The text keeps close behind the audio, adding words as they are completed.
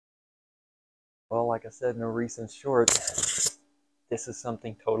Well, like I said in a recent short, this is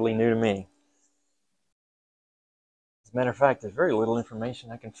something totally new to me. As a matter of fact, there's very little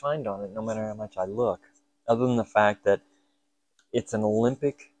information I can find on it, no matter how much I look, other than the fact that it's an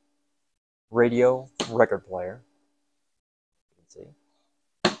Olympic radio record player. You can see.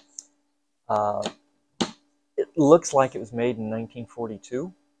 It looks like it was made in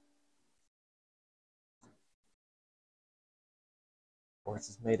 1942. Of course,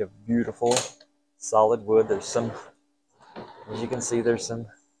 it's made of beautiful, solid wood. There's some, as you can see, there's some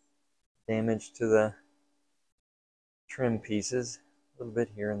damage to the trim pieces, a little bit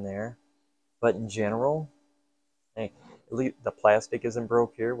here and there. But in general, hey, at least the plastic isn't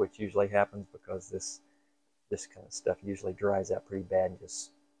broke here, which usually happens because this kind of stuff usually dries out pretty bad and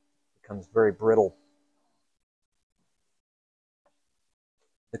just becomes very brittle.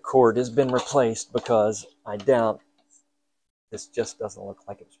 The cord has been replaced because I doubt this just doesn't look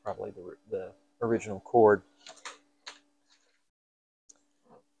like it was probably the original cord.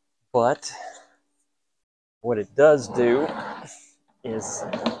 But what it does do is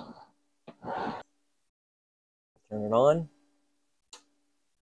turn it on.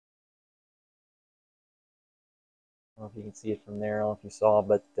 I don't know if you can see it from there, I don't know if you saw,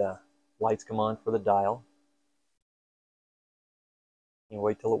 but lights come on for the dial. You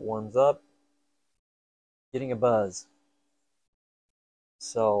wait till it warms up. Getting a buzz.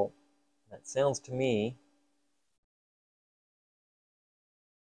 So that sounds to me,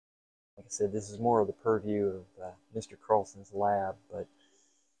 like I said, this is more of the purview of Mr. Carlson's lab, but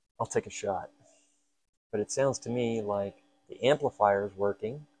I'll take a shot. But it sounds to me like the amplifier is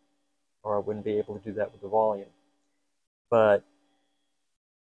working, or I wouldn't be able to do that with the volume. But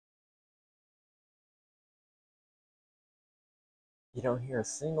you don't hear a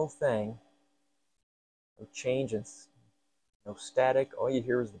single thing, no change, no static. All you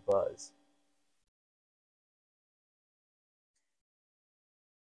hear is the buzz.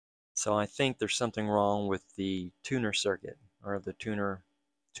 So I think there's something wrong with the tuner circuit, or the tuner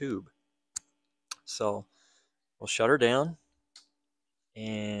tube. So we'll shut her down,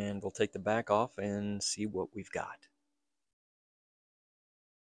 and we'll take the back off and see what we've got.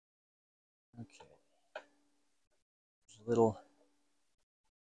 Okay. There's little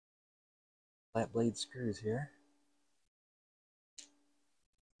flat blade screws here.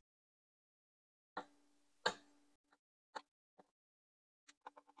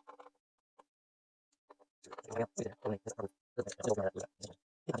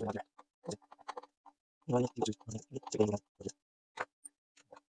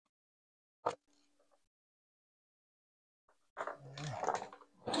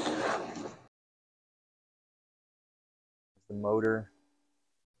 The motor,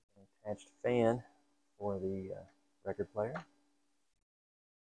 attached fan for the record player.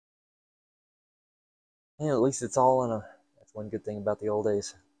 And at least it's all on a, that's one good thing about the old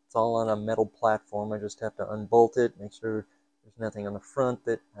days. It's all on a metal platform. I just have to unbolt it, make sure there's nothing on the front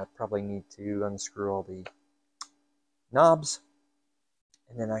that I probably need to unscrew all the knobs,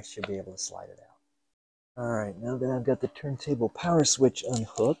 and then I should be able to slide it out. Alright, now that I've got the turntable power switch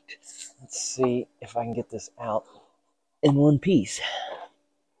unhooked, let's see if I can get this out in one piece.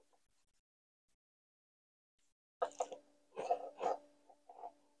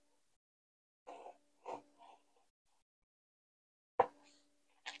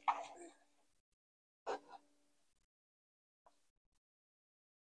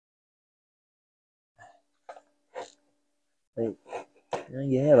 Like,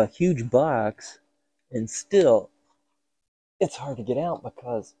 you have a huge box, and still, it's hard to get out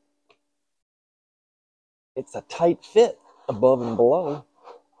because it's a tight fit above and below.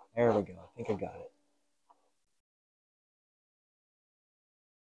 There we go. I think I got it.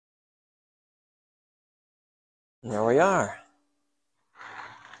 And there we are.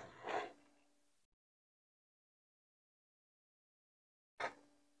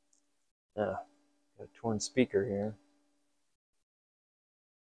 Got a torn speaker here.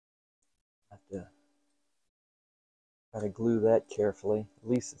 Have to try to glue that carefully. At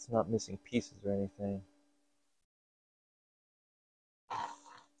least it's not missing pieces or anything.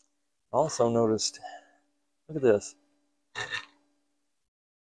 Also noticed, look at this.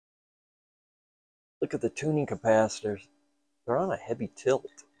 Look at the tuning capacitors. They're on a heavy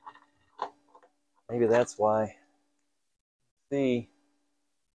tilt. Maybe that's why. See,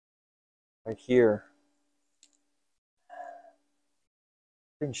 right here,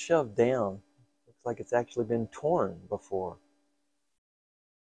 it's been shoved down. Looks like it's actually been torn before.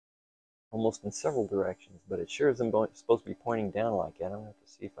 Almost in several directions, but it sure isn't supposed to be pointing down like that. I'm going to have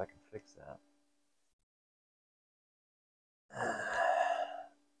to see if I can fix that.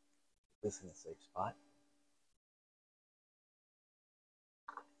 this in a safe spot.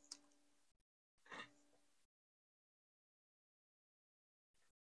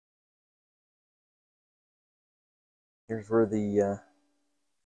 Here's where the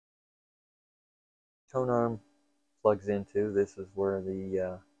tone arm plugs into. This is where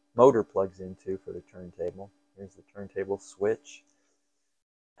the motor plugs into for the turntable. Here's the turntable switch.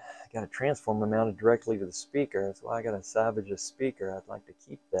 I got a transformer mounted directly to the speaker. That's why I got to salvage a speaker. I'd like to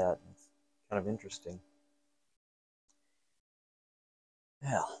keep that. It's kind of interesting.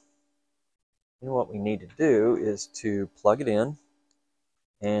 Now, you know what we need to do is to plug it in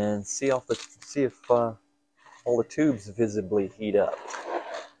and see if all the tubes visibly heat up.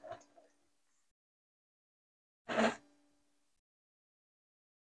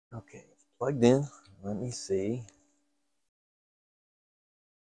 Okay, it's plugged in. Let me see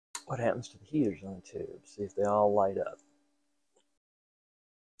what happens to the heaters on the tube. See if they all light up.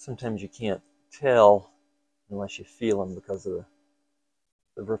 Sometimes you can't tell unless you feel them because of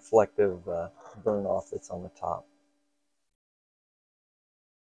the reflective burn off that's on the top.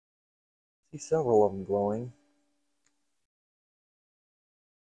 See several of them glowing.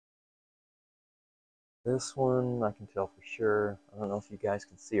 This one I can tell for sure. I don't know if you guys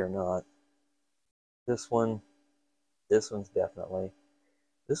can see or not. This one's definitely.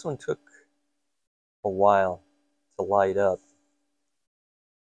 This one took a while to light up.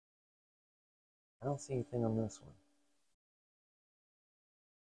 I don't see anything on this one.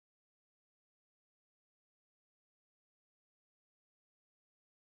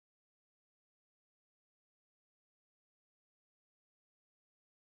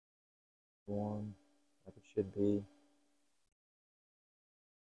 One, like it should be.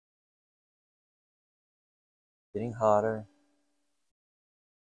 Getting hotter.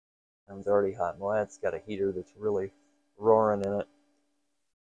 It's already hot. Well, that's got a heater that's really roaring in it.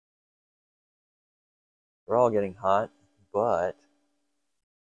 They're all getting hot, but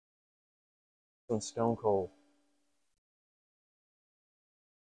this one's stone cold.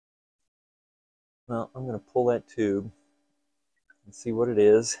 Well, I'm going to pull that tube and see what it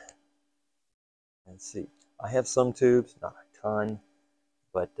is. And see. I have some tubes, not a ton,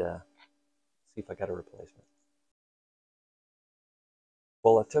 but see if I got a replacement.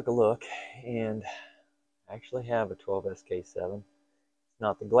 Well, I took a look, and I actually have a 12SK7. It's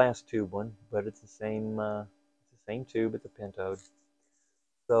not the glass tube one, but it's the same tube. It's a pentode.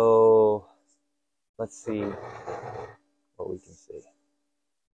 So let's see what we can see.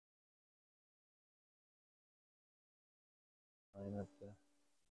 Line up the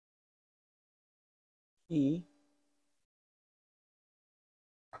key.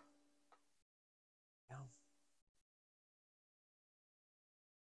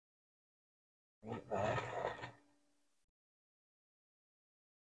 Bring it back.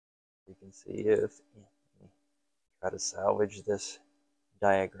 You can see if try to salvage this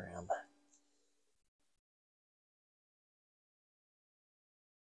diagram.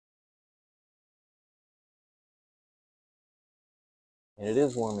 And it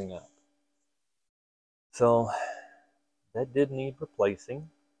is warming up. So that did need replacing,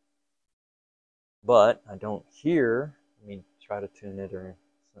 but I don't hear. Let me try to tune it or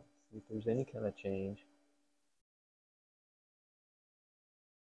see if there's any kind of change.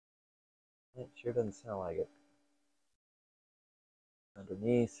 It sure doesn't sound like it.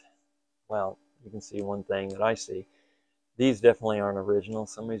 Underneath, well, you can see one thing that I see. These definitely aren't original.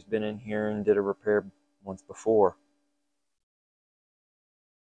 Somebody's been in here and did a repair once before.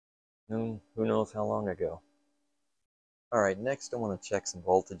 Who knows how long ago. Alright, next I want to check some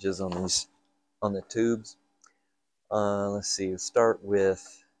voltages on the tubes. Let's see, we'll start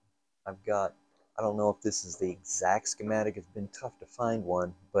with, I don't know if this is the exact schematic. It's been tough to find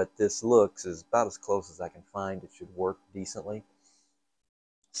one, but this looks is about as close as I can find. It should work decently.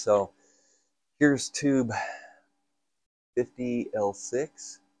 So here's tube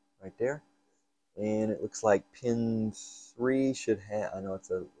 50L6 right there. And it looks like pin 3 should have, I know it's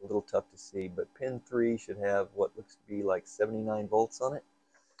a little tough to see, but pin 3 should have what looks to be like 79 volts on it.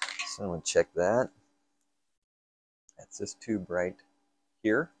 So I'm going to check that. That's this tube right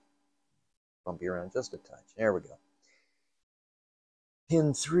here. Bump you around just a touch. There we go.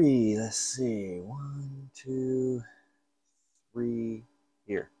 Pin 3, let's see. 1, 2, 3,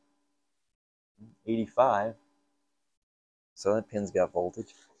 here. 85. So that pin's got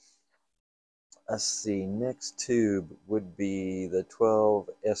voltage. Let's see, next tube would be the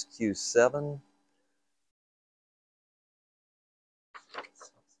 12SQ7.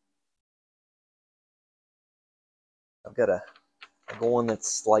 I've got one that's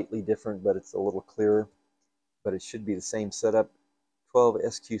slightly different, but it's a little clearer. But it should be the same setup. 12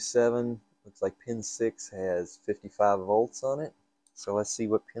 SQ7, looks like pin 6 has 55 volts on it. So let's see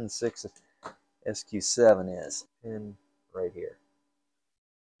what pin 6 of SQ7 is. Pin right here.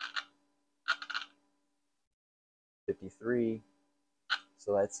 53.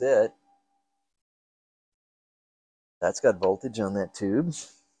 So that's it. That's got voltage on that tube.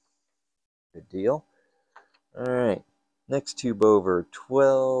 Good deal. Alright, next tube over,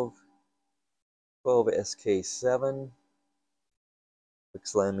 12 SK7.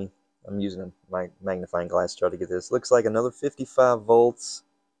 Looks like I'm using my magnifying glass to try to get this. Looks like another 55 volts.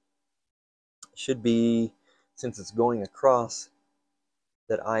 Should be, since it's going across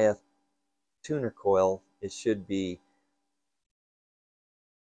that IF tuner coil, it should be,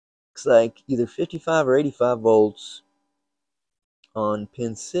 looks like either 55 or 85 volts on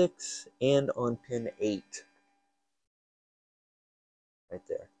pin 6 and on pin 8. Right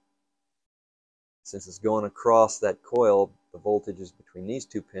there. Since it's going across that coil, the voltages between these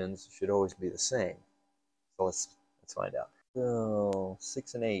two pins should always be the same. So let's find out. So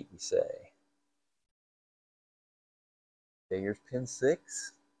 6 and 8, we say. Okay, here's pin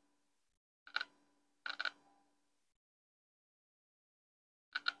 6.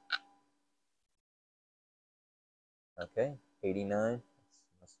 Okay, 89.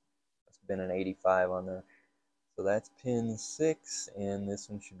 Must have been an 85 on there. So that's pin 6, and this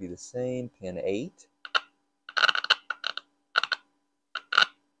one should be the same, pin 8.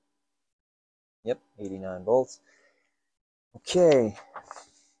 Yep, 89 volts. Okay,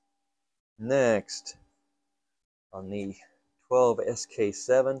 next on the 12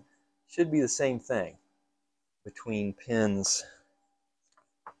 SK7 should be the same thing between pins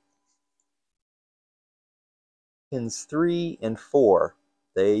 3 and 4.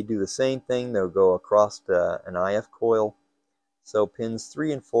 They do the same thing. They'll go across an IF coil. So pins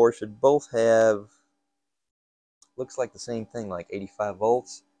 3 and 4 should both have, looks like the same thing, like 85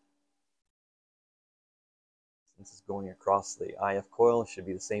 volts. Since it's going across the IF coil, it should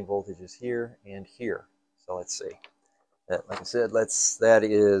be the same voltages here and here. So let's see. Like I said, that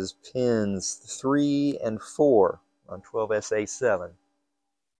is pins 3 and 4 on 12SA7.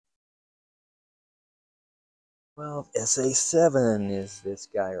 12SA7 is this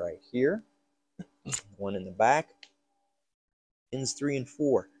guy right here. One in the back. Pins 3 and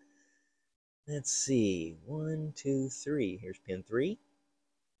 4. Let's see. 1, 2, 3. Here's pin 3.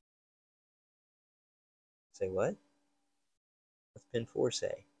 Say what? What's pin 4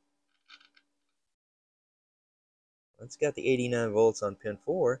 say? It's got the 89 volts on pin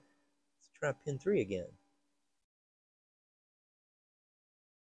 4. Let's try pin 3 again.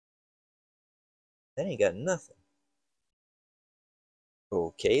 That ain't got nothing.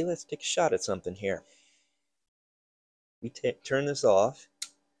 Okay, let's take a shot at something here. We turn this off.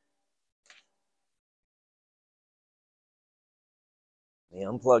 Let me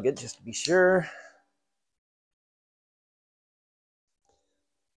unplug it just to be sure.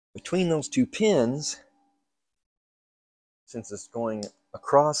 Between those two pins, since it's going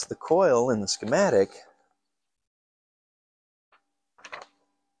across the coil in the schematic,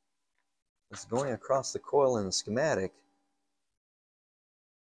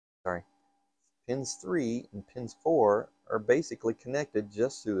 sorry, pins 3 and pins 4 are basically connected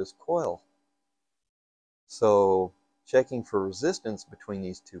just through this coil. So checking for resistance between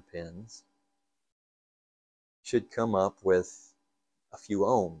these two pins should come up with a few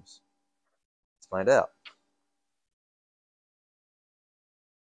ohms. Let's find out.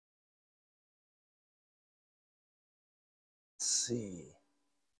 Let's see.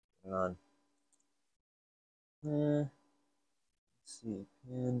 Hang on. Let's see.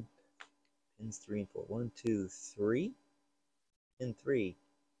 Pins 3 and 4. 1, 2, 3. Pin 3.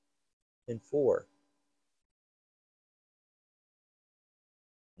 Pin 4.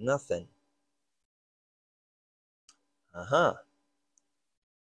 Nothing. Uh-huh.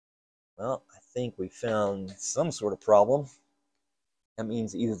 Well, I think we found some sort of problem. That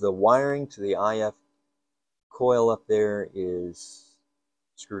means either the wiring to the IF coil up there is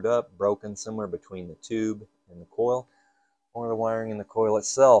screwed up, broken somewhere between the tube and the coil, or the wiring in the coil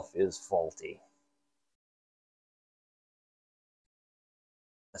itself is faulty.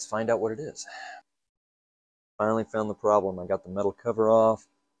 Let's find out what it is. Finally found the problem. I got the metal cover off,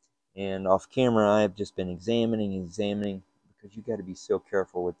 and off camera I've just been examining, because you got to be so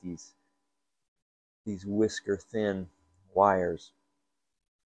careful with these whisker thin wires.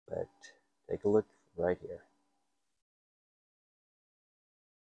 But take a look right here.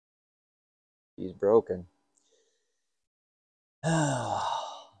 He's broken.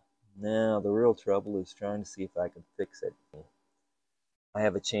 Now the real trouble is trying to see if I can fix it. I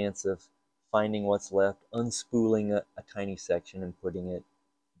have a chance of finding what's left, unspooling a tiny section and putting it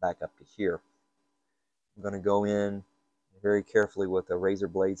back up to here. I'm going to go in very carefully with a razor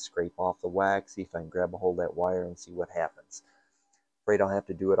blade, scrape off the wax, see if I can grab a hold of that wire and see what happens. Afraid I'll have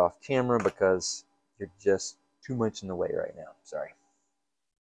to do it off camera because you're just too much in the way right now. Sorry.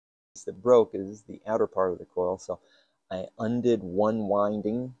 That broke is the outer part of the coil, so I undid one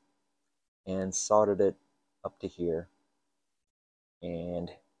winding and soldered it up to here. And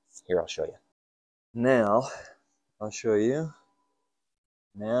here, I'll show you. Now, I'll show you.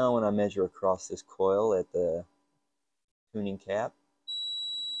 Now when I measure across this coil at the tuning cap,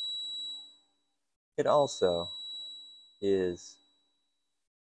 it also is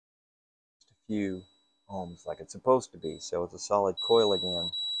just a few ohms like it's supposed to be. So it's a solid coil again.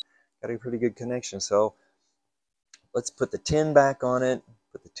 Got a pretty good connection. So let's put the tin back on it,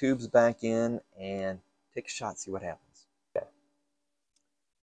 put the tubes back in, and take a shot, see what happens. Okay.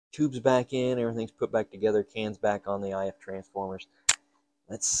 Tubes back in, everything's put back together, cans back on the IF transformers.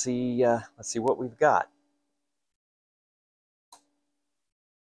 Let's see what we've got.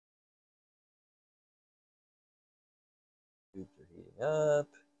 Tubes are heating up.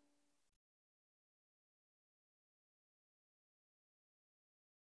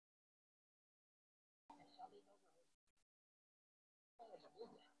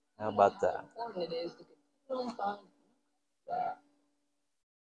 How about that?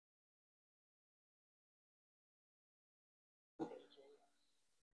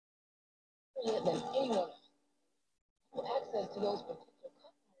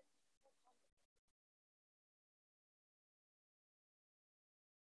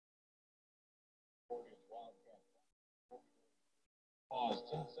 Pause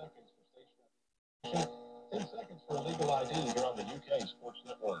 10 seconds for station. 10 seconds for legal ID here on the UK Sports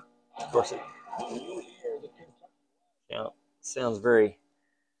Network. Of course, sounds very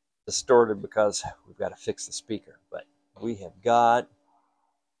distorted because we've got to fix the speaker, but we have got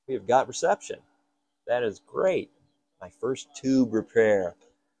reception. That is great. My first tube repair.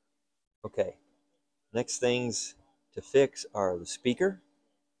 Okay, next things to fix are the speaker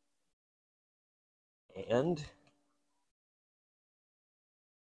and,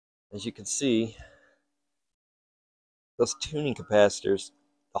 as you can see, those tuning capacitors,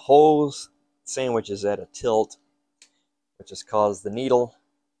 the whole sandwich is at a tilt, which has caused the needle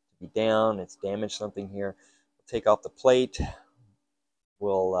to be down. It's damaged something here. We'll take off the plate.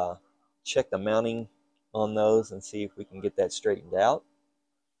 We'll check the mounting on those and see if we can get that straightened out.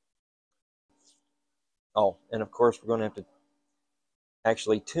 Oh, and of course we're going to have to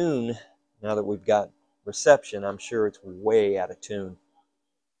actually tune now that we've got reception. I'm sure it's way out of tune.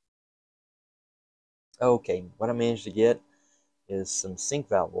 Okay, what I managed to get is some sink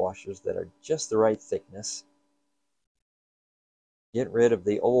valve washers that are just the right thickness. Get rid of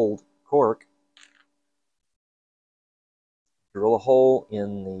the old cork. Drill a hole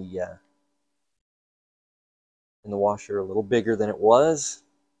in the washer a little bigger than it was,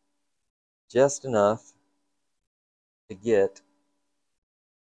 just enough to get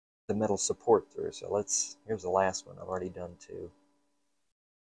the metal support through. So here's the last one. I've already done two.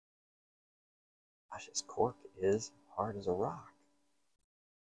 Gosh, this cork is hard as a rock.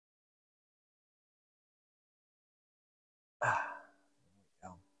 There we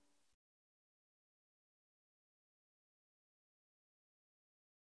go.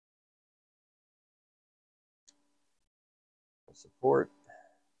 Support.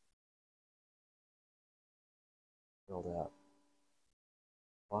 Build out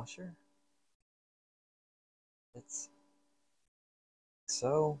washer. It's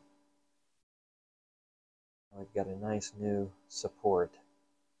so. I've got a nice new support,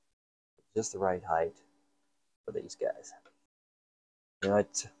 just the right height for these guys. You know,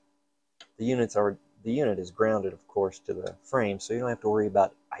 the unit is grounded, of course, to the frame, so you don't have to worry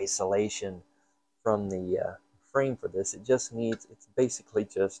about isolation from the frame for this. It's basically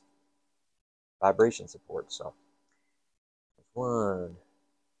just vibration support. So one.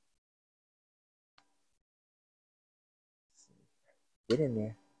 Get in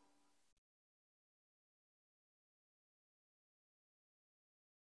there.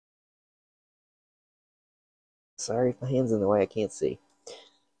 Sorry if my hand's in the way, I can't see. I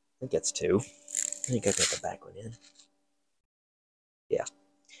think that's two. I think I got the back one in. Yeah.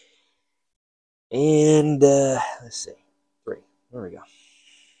 And let's see. Three. There we go.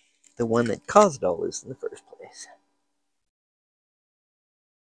 The one that caused all this in the first place.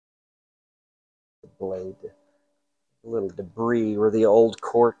 The blade. A little debris where the old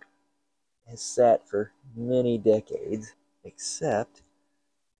cork has sat for many decades. Except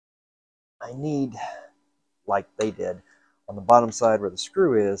I need, like they did, on the bottom side where the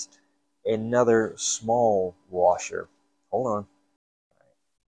screw is, another small washer. Hold on.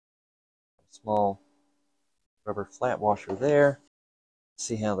 Small rubber flat washer there.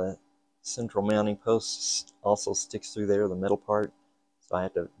 See how the central mounting post also sticks through there, the middle part. So I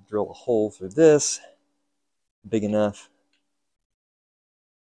have to drill a hole through this, big enough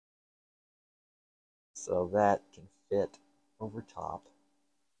so that can fit over top,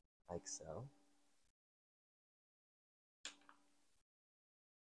 like so.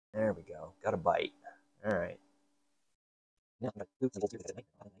 There we go. Got a bite. All right. Now I'm going to do this.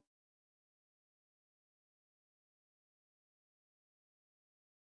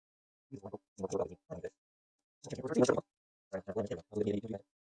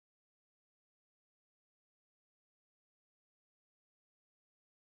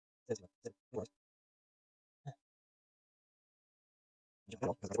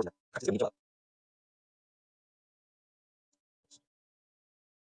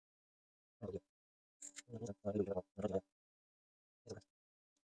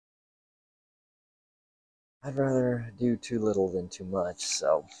 I'd rather do too little than too much,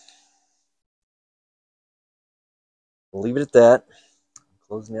 so we'll leave it at that. I'm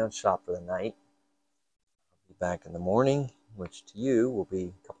closing down shop for the night. I'll be back in the morning, which to you will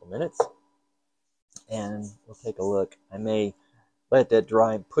be a couple of minutes, and we'll take a look. I may let that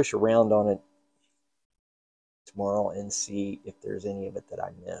dry and push around on it tomorrow and see if there's any of it that I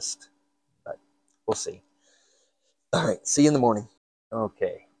missed, but we'll see. All right, see you in the morning.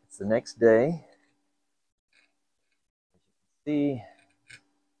 Okay, it's the next day. See,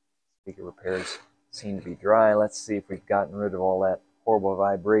 speaker repairs seem to be dry. Let's see if we've gotten rid of all that horrible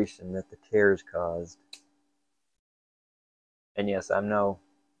vibration that the tears caused. And yes, I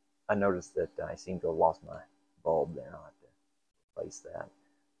noticed that I seem to have lost my bulb there. I'll have to replace that.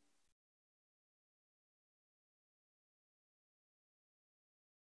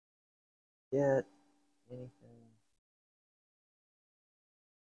 Get anything?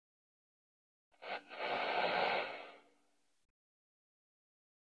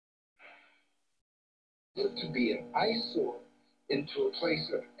 To be an eyesore into a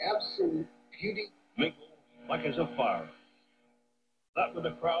place of absolute beauty. Mingle like as a fire. Not with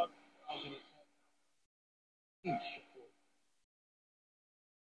a crowd. Each.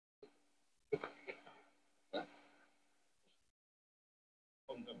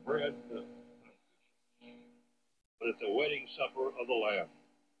 From the bread, but it's a wedding supper of the Lamb.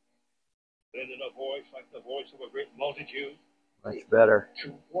 Then in a voice like the voice of a great multitude. Much better.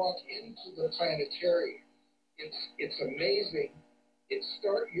 To walk into the planetarium, it's amazing.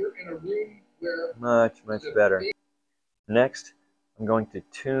 You're in a room where much better. Next, I'm going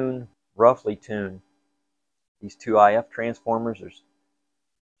to roughly tune these two IF transformers. There's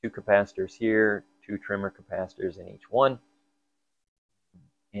two capacitors here, two trimmer capacitors in each one,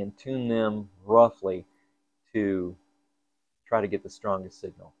 and tune them roughly to try to get the strongest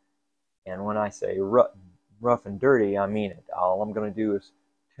signal. And when I say rough and dirty, I mean it. All I'm going to do is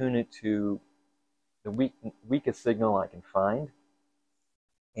tune it to the weakest signal I can find,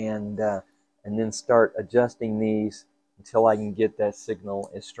 and then start adjusting these until I can get that signal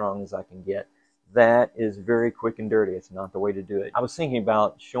as strong as I can get. That is very quick and dirty. It's not the way to do it. I was thinking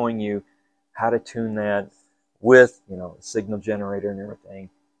about showing you how to tune that with, a signal generator and everything,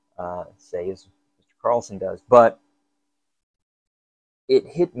 say as Mr. Carlson does. But it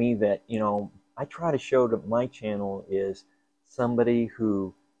hit me that, I try to show that my channel is somebody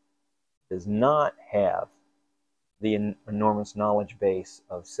who does not have the enormous knowledge base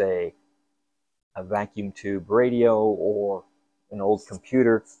of, say, a vacuum tube radio or an old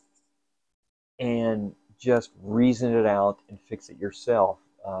computer, and just reason it out and fix it yourself.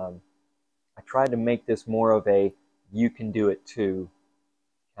 I tried to make this more of a you can do it too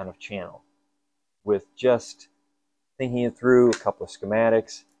kind of channel, with just thinking it through, a couple of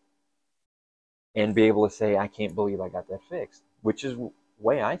schematics, and be able to say, I can't believe I got that fixed, which is the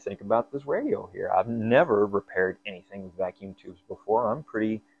way I think about this radio here. I've never repaired anything with vacuum tubes before. I'm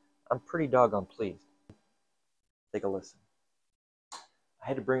pretty doggone pleased. Take a listen. I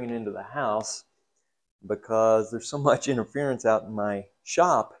had to bring it into the house because there's so much interference out in my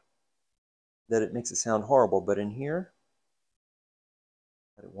shop that it makes it sound horrible. But in here,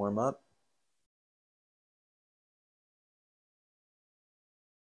 let it warm up.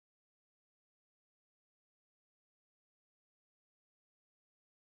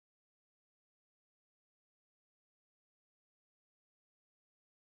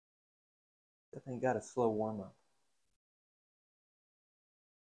 That thing got a slow warm up.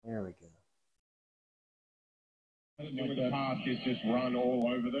 There we go. The task is just run all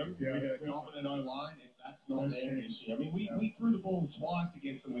over them. Yeah. Confident online. That's not their issue. I mean, we threw the ball twice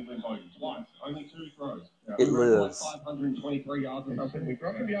against them. We went bogey twice. Only 2 throws. It we ran like lives. 523 yards or something. We're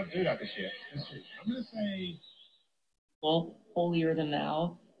not going to be able to do that this year. I'm going to say holier than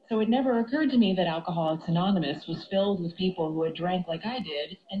thou. So it never occurred to me that Alcoholics Anonymous was filled with people who had drank like I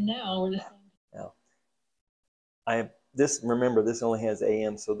did, and now we're the same. Now, remember, this only has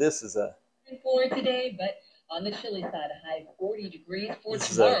AM, so this is a for today, but on the chilly side, a high of 40 degrees for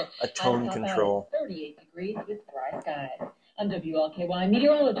this tomorrow. is a tone control. 38 degrees with dry skies. I'm WLKY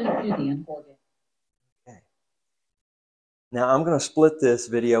meteorologist Suzanne Horgan. Okay. Now I'm going to split this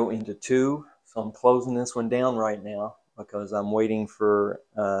video into two, so I'm closing this one down right now because I'm waiting for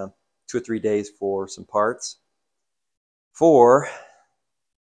 2 or 3 days for some parts for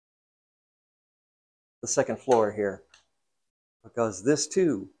the second floor here, because this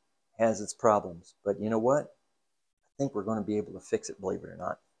too has its problems. But you know what? I think we're going to be able to fix it, believe it or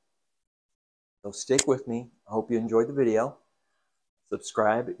not. So stick with me. I hope you enjoyed the video.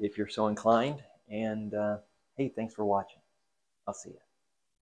 Subscribe if you're so inclined. And hey, thanks for watching. I'll see you.